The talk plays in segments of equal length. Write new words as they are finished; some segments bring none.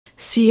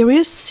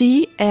Series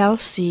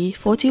CLC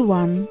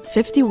 41,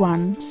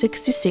 51,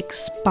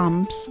 66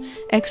 pumps,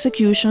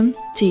 execution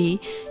T,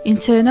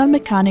 internal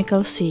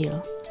mechanical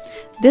seal.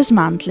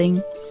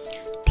 Dismantling.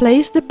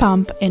 Place the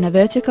pump in a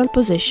vertical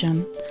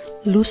position.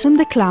 Loosen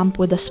the clamp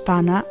with a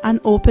spanner and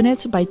open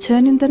it by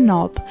turning the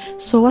knob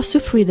so as to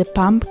free the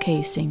pump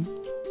casing.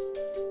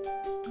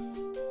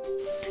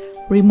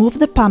 Remove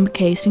the pump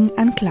casing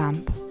and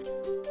clamp.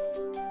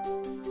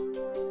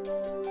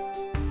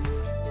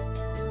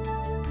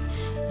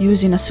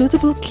 Using a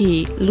suitable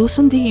key,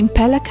 loosen the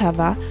impeller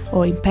cover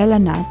or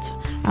impeller nut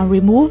and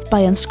remove by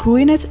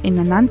unscrewing it in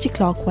an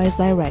anti-clockwise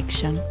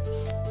direction.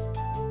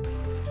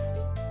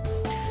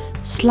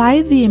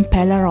 Slide the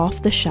impeller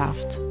off the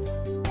shaft.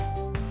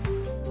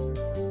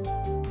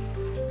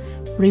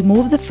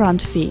 Remove the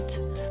front feet.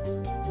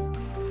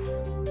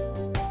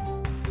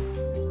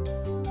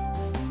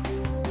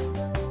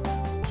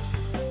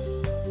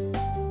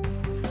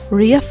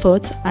 Rear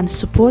foot and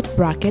support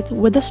bracket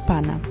with a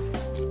spanner.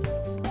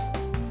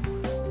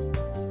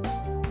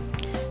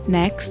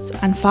 Next,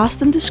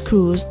 unfasten the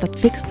screws that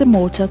fix the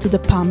motor to the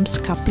pump's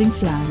coupling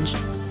flange.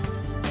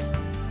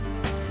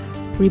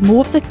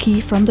 Remove the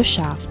key from the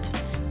shaft.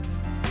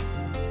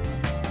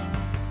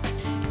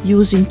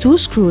 Using two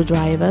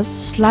screwdrivers,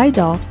 slide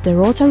off the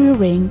rotary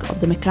ring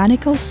of the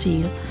mechanical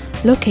seal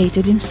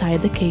located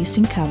inside the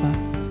casing cover.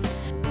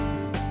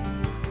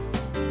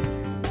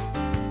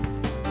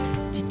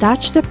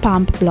 Detach the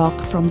pump block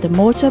from the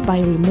motor by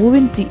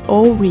removing the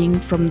O-ring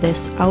from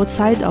this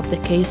outside of the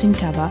casing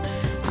cover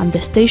and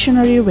the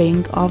stationary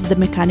ring of the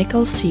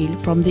mechanical seal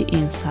from the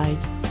inside.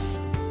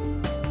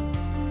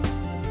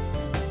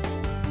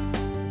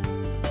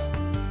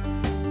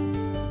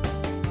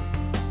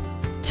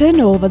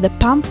 Turn over the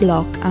pump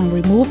block and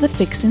remove the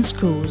fixing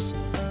screws.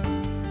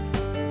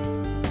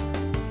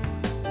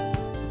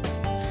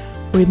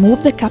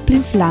 Remove the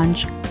coupling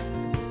flange,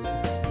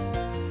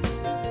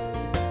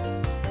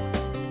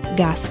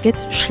 gasket,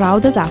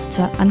 shroud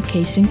adapter and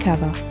casing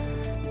cover.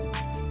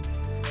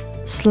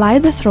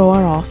 Slide the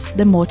thrower off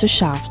the motor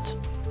shaft.